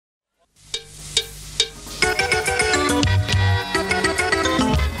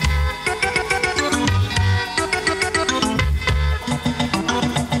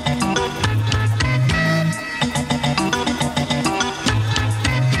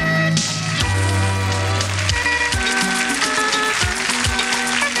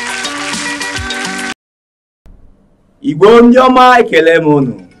Igbo ndị ọma ekele m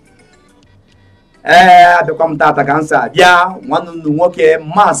unu. Abịakwa m tata ka nsa abịa nwanne unu nwoke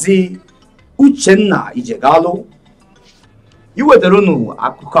Maazị Uchenna Ijegalu iwetara unu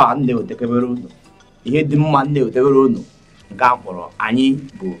akụkọ a na-ewetebere unu ihe dị mma na-ewetebere unu nke a kpọrọ anyị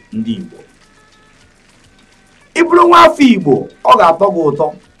bụ ndị Igbo. Ị bụrụ nwa afọ Igbo ọ ga-atọ gị ụtọ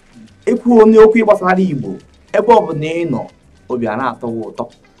ikwu onye okwu gbasara Igbo ebe ọ bụ na ị nọ obi a na-atọ gị ụtọ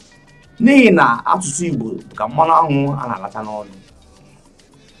n'ihi na asụsụ Igbo ka mmanụ ahụ a na-alacha n'ọnụ.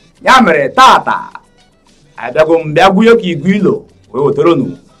 Ya mere tata abịago m bịa gwunye ka igwe ilo wee wetara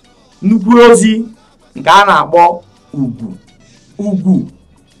unu nnukwu ozi nke a na-akpọ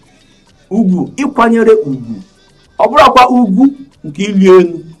ugwu ịkwanyere ugwu. Ọ bụrụkwa ugwu nke ili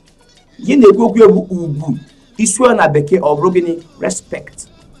elu gị na-ekwu okwu bụ ugwu isi na bekee ọ bụrụ gịnị respect.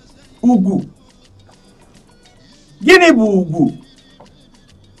 Ugwu gịnị bụ ugwu?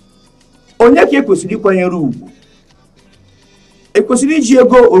 Onye ka ekwesịrị ịkwanyere ugwu? Ekwesịrị iji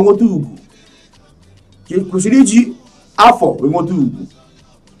ego enweta ugwu? Ekwesịrị iji afọ enweta ugwu?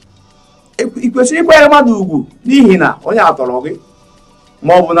 Ekwesịrị ịkwanyere mmadụ ugwu n'ihi na onye atọrọ gị,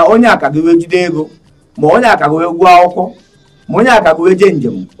 ma ọ bụ na onye aka gị wee jide ego, ma onye aka gị wee gụọ akwụkwọ, ma onye aka gị wee jee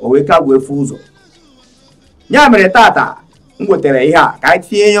njem o wee ka wee fụ ụzọ. Ya mere tata m wetara ihe a ka anyị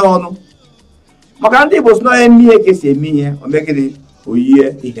tinye ya ọnụ maka ndị Igbo si na eme ihe ka esi eme ihe omegịrị oyiye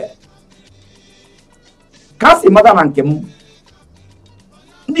ihe ka si mata na nke m.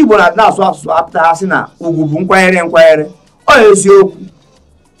 Ndị Igbo na-asụ asụsụ apụta ha sị na ugwu bụ nkwanyere ọ eziokwu,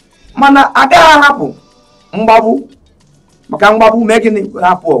 mana agaghị ahapụ mgbagbu maka mgbagbu mee gịnị wee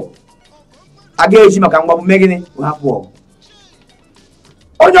hapụ ọgụ. Agaghị eji maka mgbagbu mee gịnị wee hapụ ọgụ.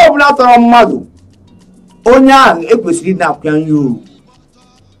 Onye ọbụla tọrọ mmadụ onye ahụ ekwesịrị na-akwanye ugwu,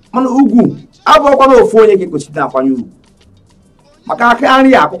 mana ugwu abụọkwa na ofu onye ka ekwesịrị na-akwanye ugwu maka aka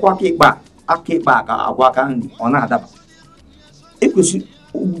nri akwụkwọ aka ịkpa ka agwa aka nri ọ na-adaba. Ekwesịrị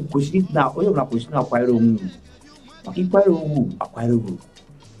ugwu kwesịrị na onye ọbụla kwesịrị na-akwanyere onwe ugwu maka ịkwanyere ugwu akwanyere ugwu.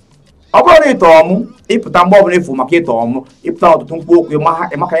 Ọ bụrụ na ịtọ ọmụ ịpụta mgbe ọbụla efu maka ịtọ ọmụ ịpụta ọtụtụ mkpu okwu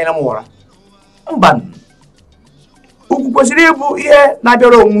ịmakanyere m ụra, mba, ugwu kwesịrị ịbụ ihe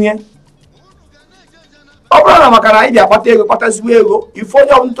na-abịara onwe ya. Ọ bụrụ na maka na ị bịa akpata ego kpatazigbo ego ife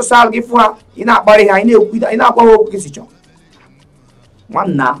onye ọbụla ntụsara gị fụ ha ị na-akparị ha ị na-agwa ha okwu gị si chọọ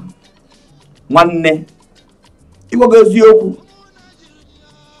nwanne ịgwago eziokwu.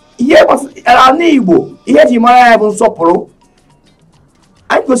 Ihe gbasara n'Igbo ihe ji mara ya bụ nsọpụrụ.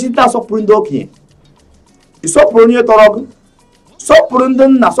 Anyị kwesịrị na-asọpụrụ ndị okenye, ịsọpụrụ onye tọrọ gị, sọpụrụ ndị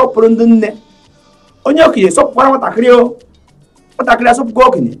nna, sọpụrụ ndị nne. Onye okenye sọpụkwara nwatakịrị asọpụkwa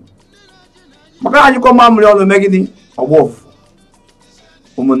okenye maka na anyị kọ mamịrị ọnụ megide ọgba ofufu.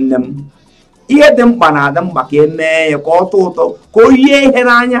 Ụmụnne m, ihe dị mkpa na-adị mkpa ka emee ya ka ọ tọọ ụtọ ka o yie ihe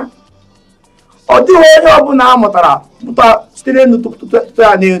n'anya. Ọ dịghị onye ọbụla amụtara pụta site n'elu tụtụ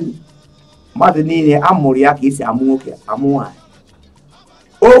ya n'elu. Mmadụ niile amụrụ ya ka esi amụ nwoke amụ nwaanyị,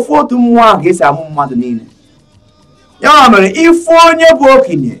 ofu otu mmụọ ahụ ka esi amụ mmadụ niile. Ya mere ifu onye bụ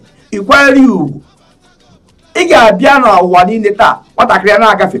okenye ịkwanyere ugwu. Ị ga-abịa n'ụwa niile taa nwatakịrị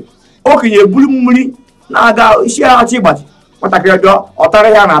na-agafe okenye buru mmiri na-aga isi achị ịgbachi nwatakịrị bịa ọ tara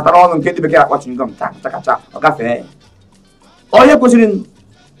ya na-atara ọnụ nke ndị bekee akpachi ngọm chakacha ọ gafee. Onye kwesịrị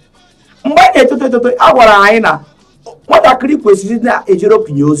mgbe anyị na-etoto a gwara anyị na nwatakịrị kwesịrị na-ejere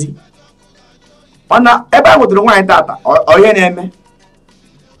okenye ozi, mana ebe a nwetara nwaanyị tata onye na-eme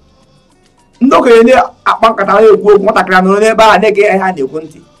ndị okenye na-akpa nkata na-ekwu okwu nwatakịrị anụrụ n'ebe a na-ege ha na-ekwu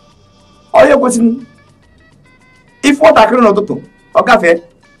ntị. Onye kwesịrị ife nwatakịrị n'ụtụtụ ọ gafee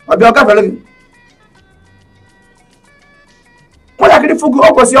ọ bịa ọ gafere gị nwatakịrị fụ gị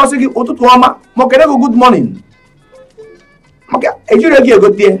ọ kwesịrị ọsị gị ụtụtụ ọma ma kene gị good morning maka ejiri gị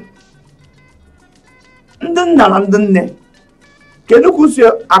egotie. Ndị nna na ndị nne kedu ka usi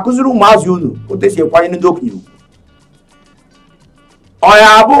akụziri ụmụazị unu otu esi ekwanyere ndị okenye ugwu? Ọ ya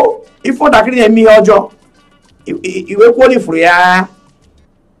bụ ife nwatakịrị na-eme ihe ọjọọ iwe kwuo ifuru ya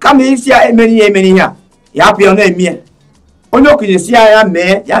kama isi ya emere ihe a ya hapụ ya na-eme ya. Onye okenye si ya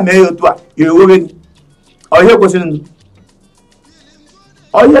mee ya otu a ewewe gị. Ihe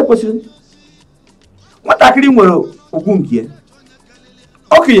kwesịrị nwatakịrị nwere ugwu nke ya,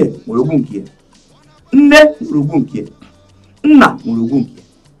 okenye nwere ugwu nke ya, nne nwere ugwu nke ya, nna nwere ugwu nke ya,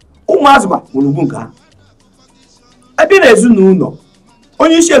 ụmụazị nwere ugwu nke ha. Ebe na ezinụlọ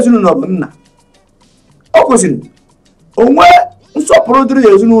onye isi ezinụlọ bụ nna, o kwesịrị onwe nsọpụrụ dịrị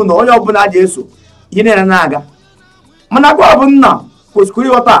ezinụlọ onye ọbụla ji eso ihe niile na-aga. Mana gwa bụ nna kwesịrị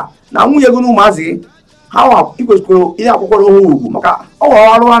ịghọta na nwunye gị na ụmụazị gị ha ikwesịrị ihe akwụkwọ ha ugwu maka ọ ghọrọ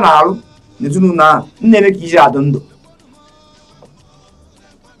ọrụ ha na-arụ n'ezinụlọ ahụ na-eme ka iji adị ndụ.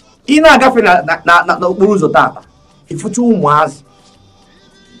 Ị na-agafe n'okporo ụzọ tata ifuchu umuazi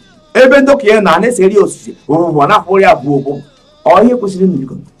ebe ndo ke na na seri osisi obubu na afori abu o ihe kwesịrị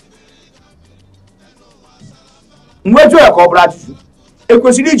ndiko mwejo ya ka obra tutu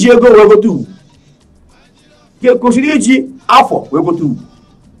ekwesịrị iji ego wee gote ugwu ke kwesịrị iji afọ wee gote ugwu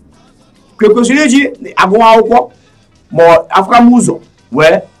ke kwesịrị iji agụma akwụkwọ ma afụka m ụzọ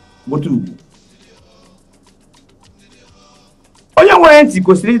wee gote ugwu onye nwere ntị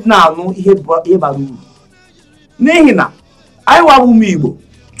kwesịrị ịdị na-anụ ihe bara uru n'ihi na anyị nwa ụmụ Igbo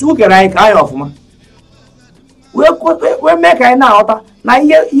Chukwu kere anyị ka anyị ọfụma wee mee ka anyị na-aghọta na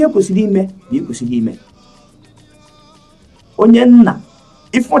ihe kwesịrị ime na kwesịrị ime. Onye nna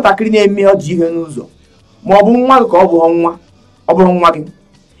ife nwatakịrị na-eme ọjị ihe n'ụzọ ma ọ bụ nwa gị ka ọ bụrụ nwa gị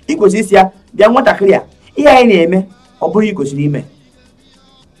ị kwesịrị isi ya bịa nwatakịrị a ihe anyị na-eme ọ bụrụ ị kwesịrị ime.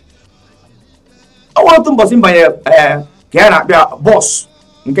 Ọ nwere otu mbọsị mbanye ka ya na-akpịa bọs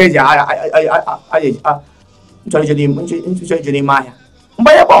nke eji nchọrọ ije n'ime ahịa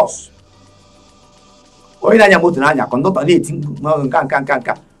mbanye bọs onye na-anya moto na-anya kọndọktọ na-eti mkpu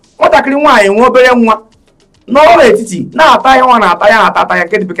nka nwatakịrị nwaanyị nwe obere nwa n'ọrụ etiti na-ata ihe nwa na-ata ya na-ata ya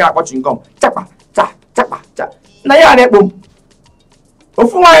nke dị bekee akpọ chingom chakpa na ya na-ekpo m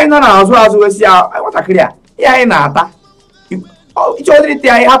ofu nwaanyị nọ n'azụ wesi ya nwatakịrị a ihe anyị na-ata ịchọdịrịte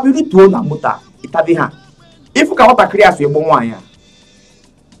anyị hapụ irutuo na moto ịtabi ha ịfụ ka nwatakịrị a so egbo nwaanyị a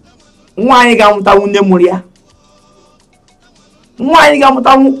nwaanyị ga-amụtanwu nne mụrụ ya nwaanyị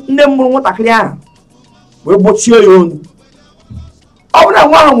ga-amụtanwu nne mụrụ nwatakịrị ahụ wee gbochie ya onu. Ọ bụrụ na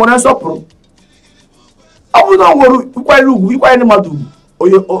nwa ahụ nwere nsọpụrụ ọ bụrụ na ọ nwere ịkwanyere ugwu ịkwanyere mmadụ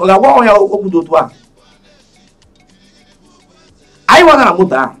ugwu ọ ga-agwa ya okwu dị otu ahụ. Anyị nwana na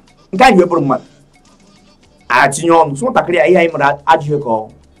moto ahụ nke anyị wepụrụ mmadụ atinye ọnụ so nwatakịrị a ihe anyị mere ajụghị ka ọ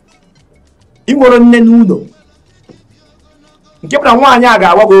ị nwere nne n'ụlọ nke bụ na nwaanyị a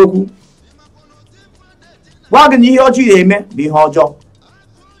ga-agwa gị okwu gwa gị na ihe ọjọọ na-eme bụ ihe ọjọọ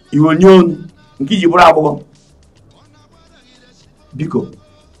iwenye onu nke iji bụrụ agbọghọ. Biko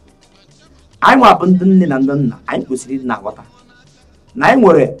anyị nwabụ ndị nne na ndị nna anyị kwesịrị ịdị na-aghọta na anyị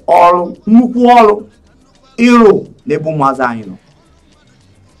nwere ọrụ nnukwu ọrụ ịrụ n'ebe ụmụazị anyị nọ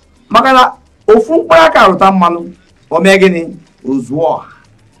maka na ofu mkpụrụ aka arụta mmanụ o mee gịnị ozuo ọha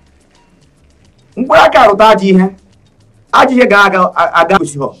mkpụrụ aka arụta ajọ ihe ga-aga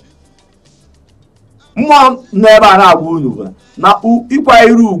kwesịrị mmụọ n'ebe a na-agwa unu na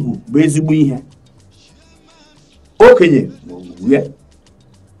ịkwanyere ugwu bụ ezigbo ihe. Okenye nwere ugwu ya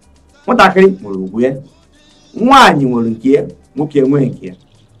nwatakịrị nwere ugwu ya nwaanyị nwere nke ya nwoke enweghị nke ya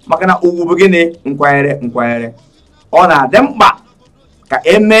maka na ugwu bụ gịnị nkwanyere ọ na-adị mkpa ka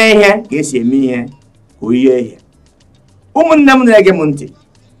emee ihe ka esi eme ihe ka o yie ihe. Ụmụnne m na-ege m ntị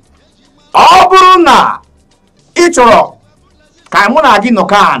ọ bụrụ na ị chọrọ ka mụ na gị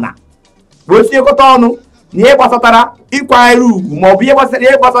nọkọ ana wee tinyekọta ọnụ na ihe gbasatara ịkwanyere ugwu ma ọ bụ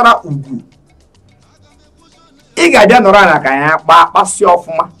ihe gbasara ugwu ị ga-abịa nọrọ ala ka ya kpasị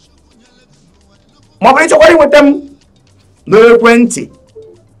ọfụma ma ọ bụrụ ịchọkwa inweta m n'ekwentị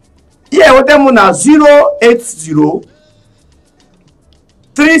ihe enweta m na 080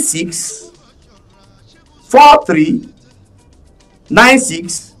 36 43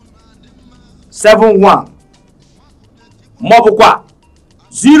 96 71 ma ọ bụkwa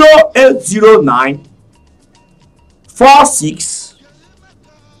 0809 46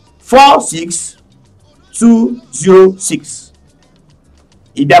 46 206.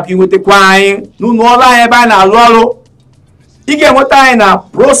 Ị bịakwa inwetakwa anyị n'ụlọ ọrụ anyị ebe anyị na-alụ ọrụ ị ga-enweta anyị na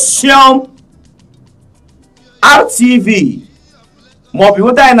Procyon RTV ma ọ bụ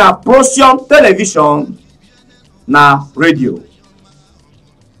inweta anyị na Procyon telivishọn na redio.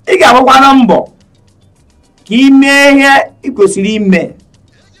 Ị ga-agbakwa na mbọ ka ime ihe ị kwesịrị ime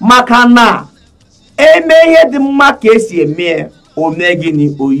maka na eme ihe dị mma ka esi eme ome gịnị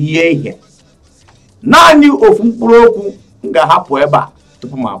oyie ihe. Naanị ofu mkpụrụ okwu m ga-ahapụ ebe a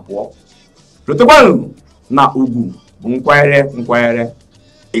tupu m apụọ. Lotekwanụ na ugwu bụ nkwanyere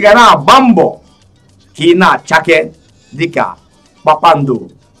ị ga na-agba mbọ ka ị na-achake dịka kpakpando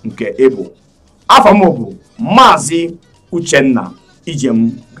nke ịbụ. Afọ m bụ Maazị Uchenna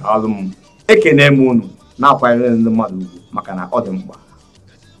Ijegalu m ekene m unu na-akwanyere ndị mmadụ ugwu maka na ọ dị mkpa.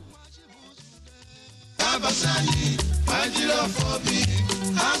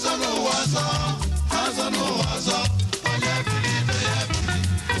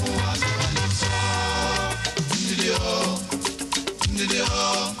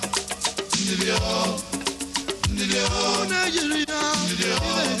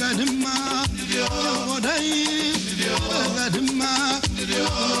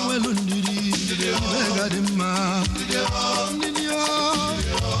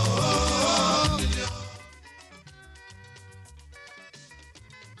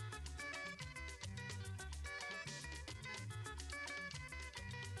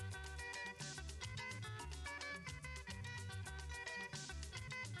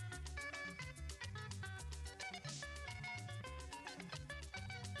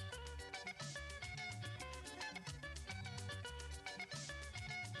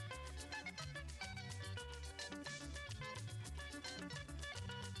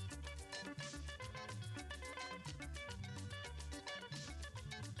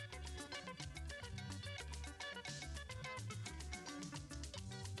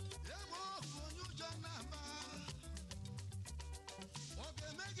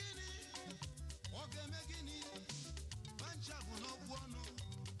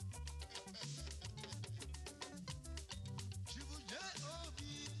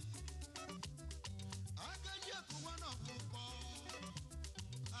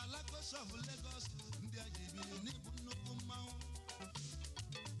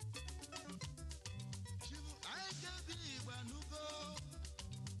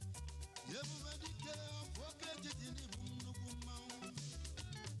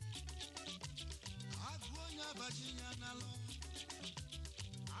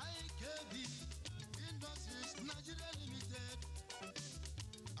 IKB Industries Nigeria Limited.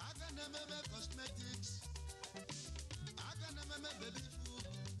 Aganeme Cosmetics. Aganeme Baby Food.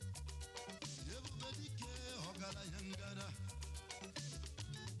 Yebu Bedike Hogala Yangara.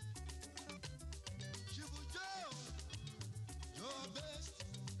 Chibujo. Your best.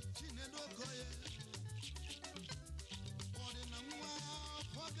 Chinedo Koye. Ordinamwa.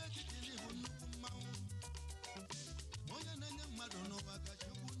 Forget it in the Hunukumau. Moya nene madono waka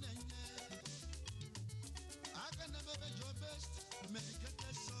chubu nene. I can never be your best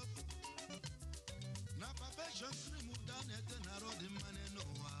medicated soap. Na perfection cream down at the narrow the money no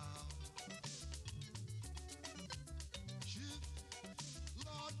wow. Chief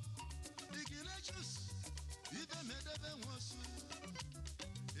Lord Ignatius even made a was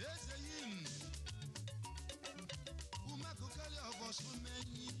yes a him Umakukali of us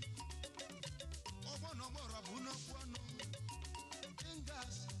many. Obono Rabuno Kwano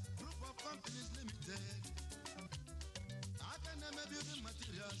Ingas Group of Companies Limited. I can never building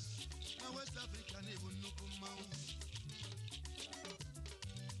materials. Now West African even Nukumau.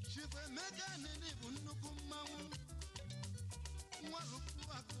 Chief Megan even Nukumau.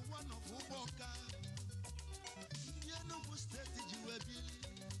 One of Uboka. Yanubu State Juwebili.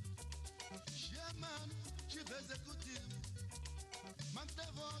 Chairman, Chief Executive,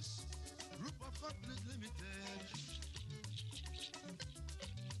 McDevos. Group of Companies Limited.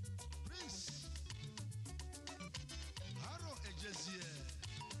 Prince Haro Ejezie.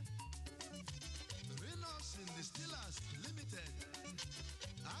 Renos in Distillers Limited.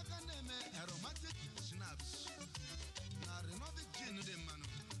 Aganeme Aromatic Snaps. Na Renovic Gin de Manu.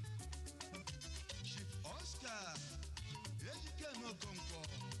 Chief Oscar Ejike no Konko.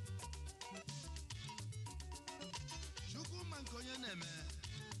 Chuku Mankonye Neme.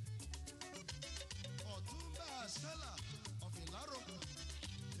 Otumba Stella of Ilaro,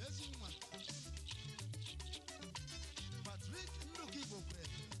 Yeziman, Patrick Nduki Bokwe,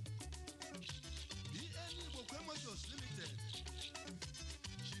 BNE Bokwe Motors Limited,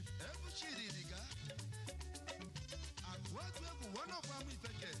 Chief Ebuchi Diga, Akwatu one of Family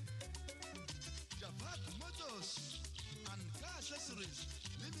Peke, Japat Motors and Car Accessories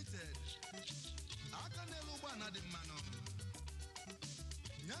Limited, Akanelu Banadi Mano,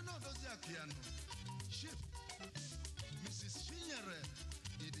 Nyano Dozia Kiano. Chief Mrs. Chinyere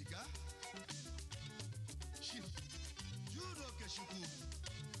Idiga, Chief Judo Keshuku,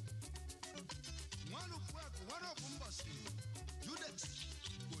 Mwanu Kwaku, Wano Kumbasi, Judex,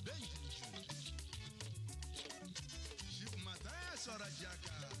 Godenju, Chief Matthias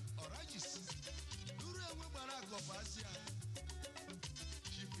Orajaka, Orajis, Dure Mubarak of Asia,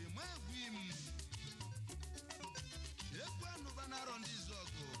 Chief Imagwim, Ekwa Nubanaro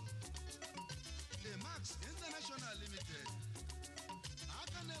Ndizogo. Max International Limited.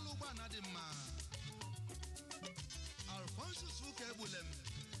 Akanelu Banadima. Alphonsus Ukebu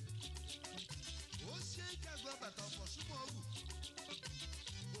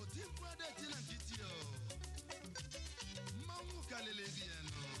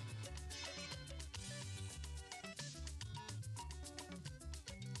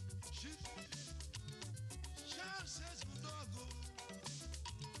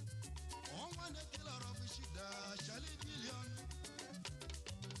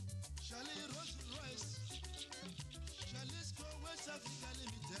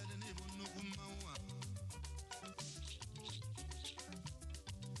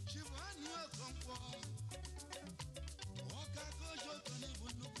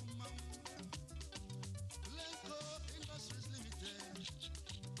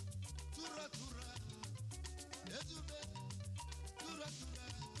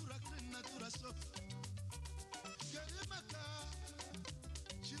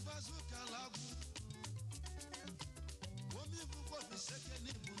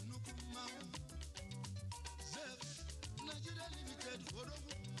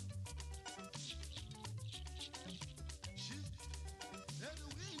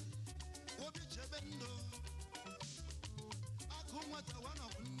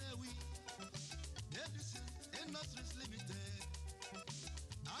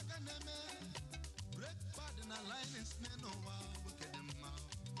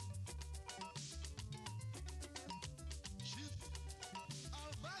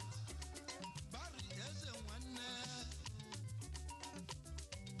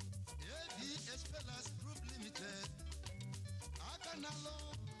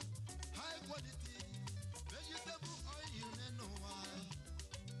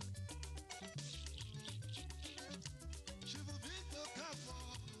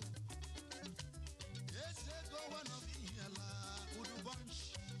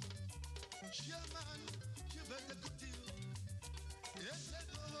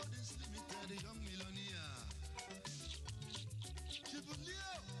Holdings Limited, young millionaire.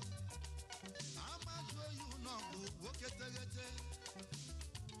 Chibulio, I'ma show you no go work it.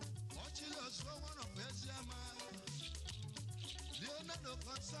 Ochilo so one of Esiama. Leonardo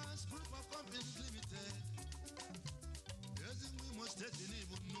Concerns Group of